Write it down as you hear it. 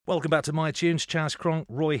Welcome back to My Tunes. Chas Cronk,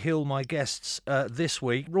 Roy Hill, my guests this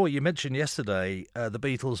week. Roy, you mentioned yesterday the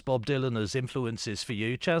Beatles, Bob Dylan as influences for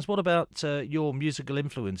you. Chas, what about your musical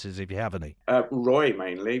influences, if you have any? Roy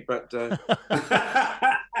mainly, but...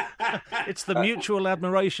 It's the Mutual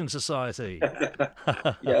Admiration Society.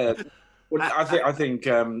 Yeah. Well, I think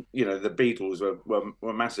the Beatles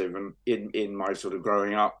were massive and in my sort of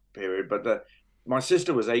growing up period. But my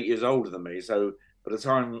sister was 8 years older than me, so by the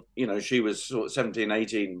time she was sort of 17,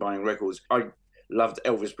 18 buying records, I loved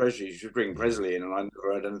Elvis Presley. She was bringing Presley in, and I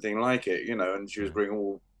never heard anything like it. And she was bringing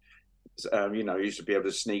all, used to be able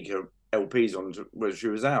to sneak her LPs on where she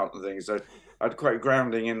was out and things. So I had quite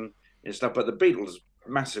grounding in stuff. But the Beatles,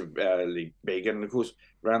 massively big, and of course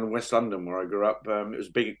around West London where I grew up, it was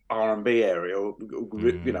a big R&B area, of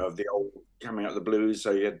the old coming out of the blues.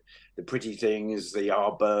 So you had the Pretty Things, the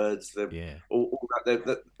Yardbirds, all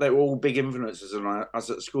that. They were all big influences on us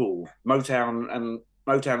at school. Motown and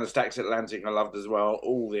Stax Atlantic I loved as well,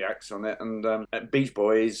 all the acts on it, and Beach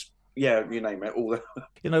Boys. Yeah, you name it, all that.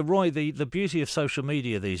 Roy, the beauty of social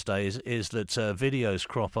media these days is that videos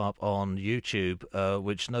crop up on YouTube,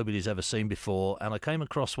 which nobody's ever seen before. And I came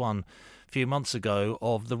across one a few months ago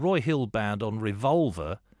of the Roy Hill Band on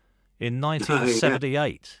Revolver in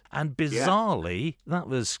 1978. And bizarrely, that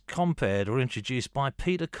was compared or introduced by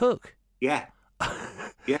Peter Cook. Yeah.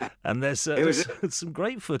 Yeah, and there's some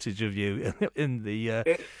great footage of you in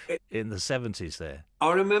the 70s there.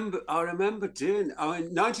 I remember doing.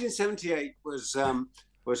 1978 was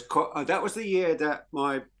that was the year that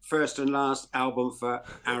my first and last album for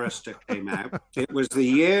Arista came out. It was the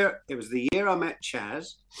year I met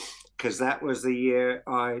Chas, because that was the year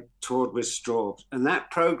I toured with Strawbs, and that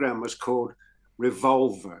program was called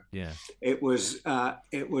Revolver. Yeah, it was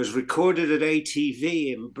recorded at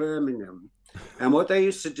ATV in Birmingham. And what they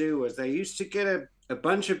used to do was they used to get a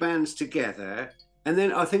bunch of bands together, and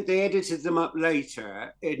then I think they edited them up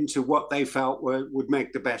later into what they felt would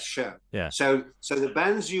make the best show. Yeah. So the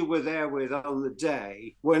bands you were there with on the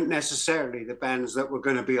day weren't necessarily the bands that were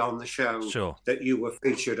going to be on the show that you were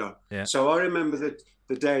featured on. Yeah. So I remember that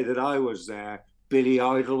the day that I was there, Billy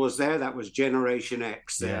Idol was there. That was Generation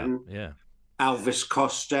X then. Yeah. Elvis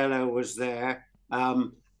Costello was there.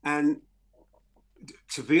 And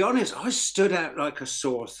to be honest, I stood out like a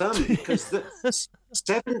sore thumb because the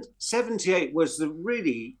 78 was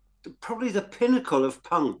probably the pinnacle of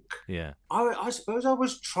punk. Yeah. I suppose I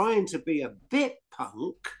was trying to be a bit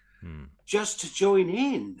punk just to join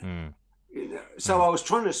in. So I was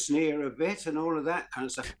trying to sneer a bit and all of that kind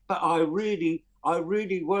of stuff. But I really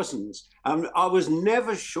wasn't. I was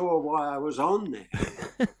never sure why I was on there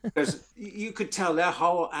because you could tell their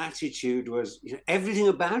whole attitude was, everything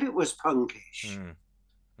about it was punkish.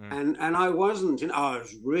 And I wasn't. I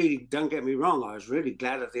was really, don't get me wrong, I was really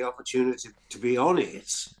glad of the opportunity to be on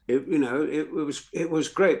it. It was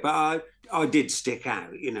great, but I did stick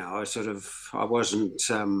out.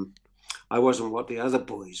 I wasn't what the other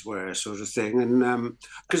boys were, sort of thing. And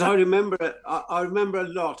because I remember a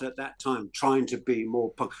lot at that time trying to be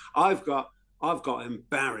more punk. I've got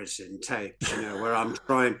embarrassing tapes, where I'm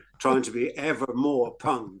trying to be ever more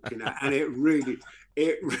punk, and it really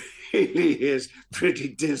is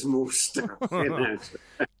pretty dismal stuff.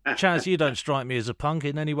 Chas, you don't strike me as a punk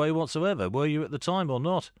in any way whatsoever. Were you at the time or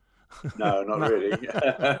not? No, not really.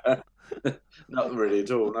 Not really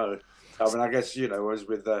at all. No, I mean, I guess I was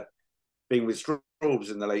with. Being with Strawbs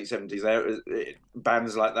in the late 70s,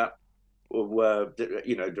 bands like that were,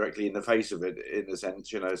 directly in the face of it, in a sense,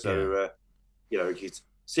 So, you could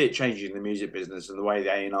see it changing the music business and the way the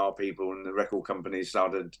A&R people and the record companies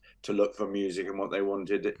started to look for music and what they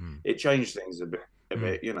wanted. It changed things a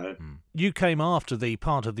bit, You came after the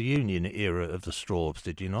Part of the Union era of the Strawbs,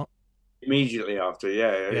 did you not? Immediately after,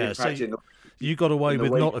 yeah. In fact, you got away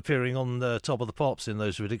with not appearing on the Top of the Pops in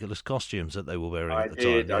those ridiculous costumes that they were wearing at the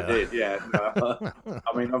time. I did, yeah.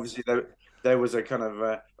 I mean, obviously, there was a kind of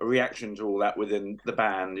a reaction to all that within the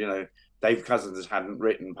band. Dave Cousins hadn't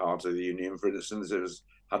written Part of the Union, for instance. It was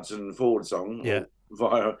Hudson and Ford song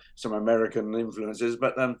via some American influences.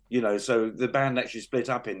 But, so the band actually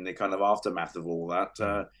split up in the kind of aftermath of all that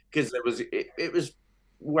because it was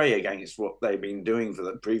way against what they'd been doing for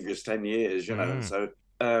the previous 10 years, and so...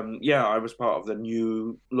 I was part of the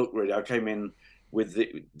new look, really. I came in with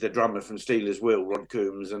the drummer from Steelers Wheel, Rod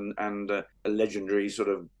Coombs, and a legendary sort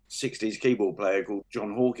of 60s keyboard player called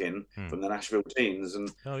John Hawkin from the Nashville Teens.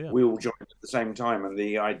 And we all joined at the same time. And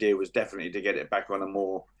the idea was definitely to get it back on a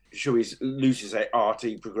more, shall we loosely say,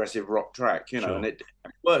 arty, progressive rock track, and it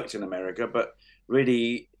worked in America. But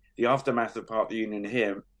really, the aftermath of Part of the Union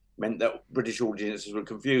here meant that British audiences were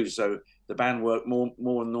confused. So the band worked more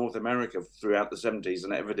in North America throughout the 70s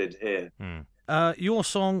than it ever did here. Your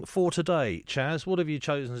song for today, Chas, what have you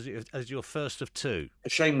chosen as your first of two? A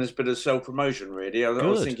shameless bit of self-promotion, really. I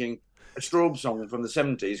was thinking a Strawbs song from the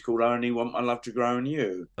 70s called I Only Want My Love to Grow in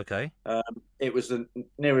You. Okay. It was the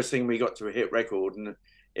nearest thing we got to a hit record, and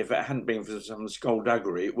if it hadn't been for some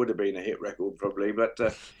skullduggery, it would have been a hit record probably, but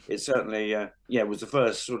it certainly was the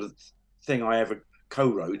first sort of thing I ever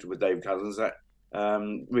co-wrote with Dave Cousins that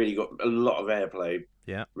really got a lot of airplay.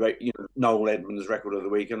 Yeah. You know, Noel Edmonds Record of the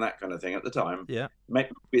Week and that kind of thing at the time. Yeah. Maybe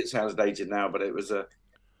it sounds dated now, but it was I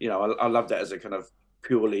loved that as a kind of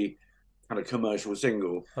purely kind of commercial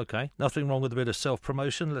single. Okay, nothing wrong with a bit of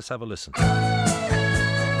self-promotion. Let's have a listen.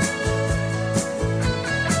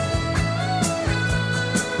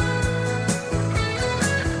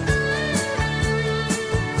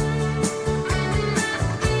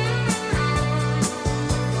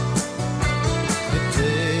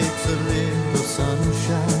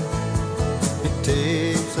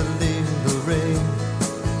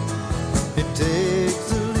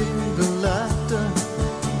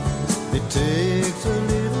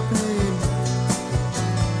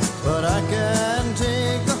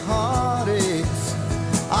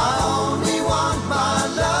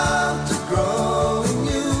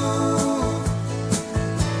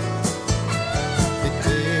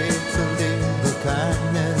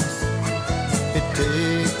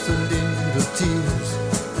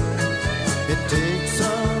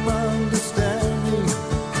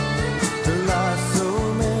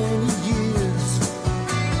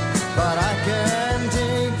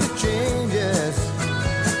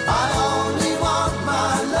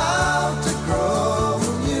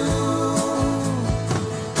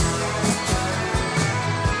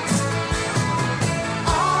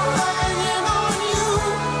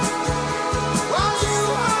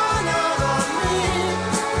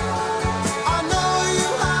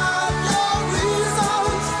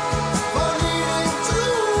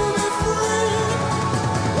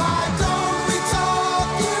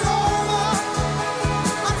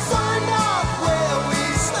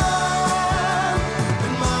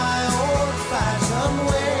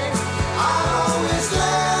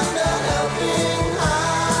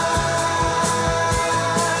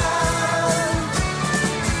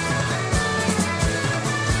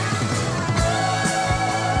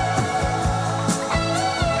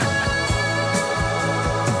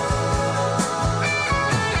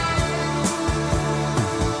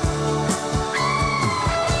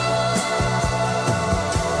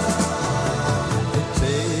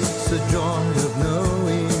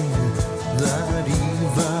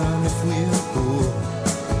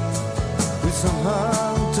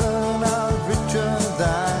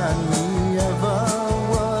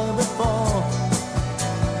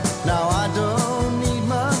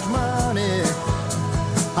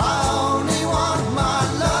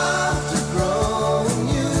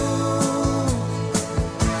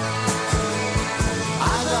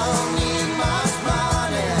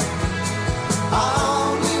 I